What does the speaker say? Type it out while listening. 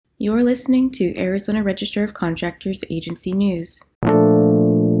You're listening to Arizona Register of Contractors Agency News.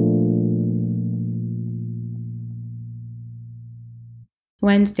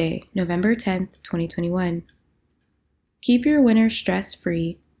 Wednesday, November 10th, 2021. Keep your winter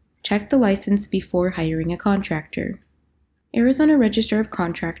stress-free. Check the license before hiring a contractor. Arizona Register of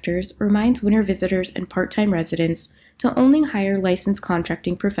Contractors reminds winter visitors and part-time residents to only hire licensed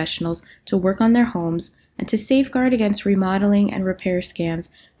contracting professionals to work on their homes and to safeguard against remodeling and repair scams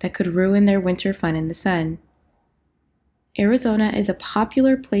that could ruin their winter fun in the sun. Arizona is a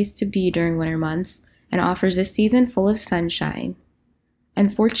popular place to be during winter months and offers a season full of sunshine.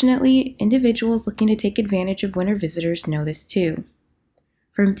 Unfortunately, individuals looking to take advantage of winter visitors know this too.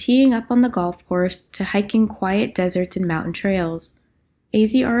 From teeing up on the golf course to hiking quiet deserts and mountain trails,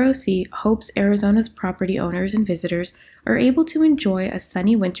 AZROC hopes Arizona's property owners and visitors are able to enjoy a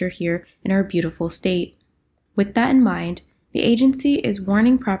sunny winter here in our beautiful state. With that in mind, the agency is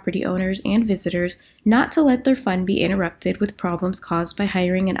warning property owners and visitors not to let their fun be interrupted with problems caused by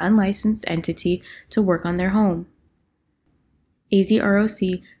hiring an unlicensed entity to work on their home.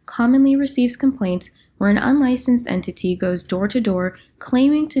 AZROC commonly receives complaints where an unlicensed entity goes door to door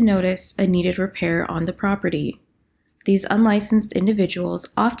claiming to notice a needed repair on the property. These unlicensed individuals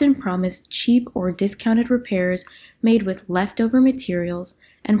often promise cheap or discounted repairs made with leftover materials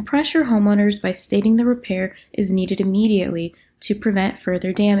and pressure homeowners by stating the repair is needed immediately to prevent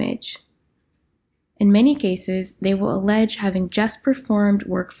further damage. In many cases, they will allege having just performed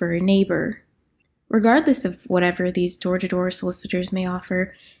work for a neighbor. Regardless of whatever these door-to-door solicitors may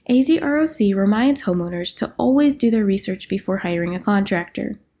offer, AZROC reminds homeowners to always do their research before hiring a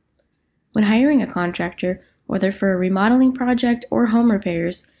contractor. When hiring a contractor, whether for a remodeling project or home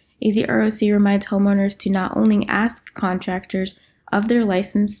repairs, AZROC reminds homeowners to not only ask contractors of their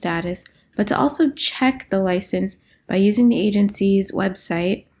license status, but to also check the license by using the agency's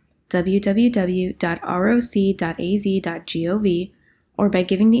website, www.roc.az.gov, or by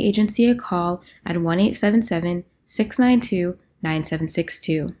giving the agency a call at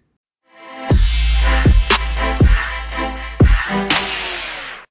 1-877-692-9762.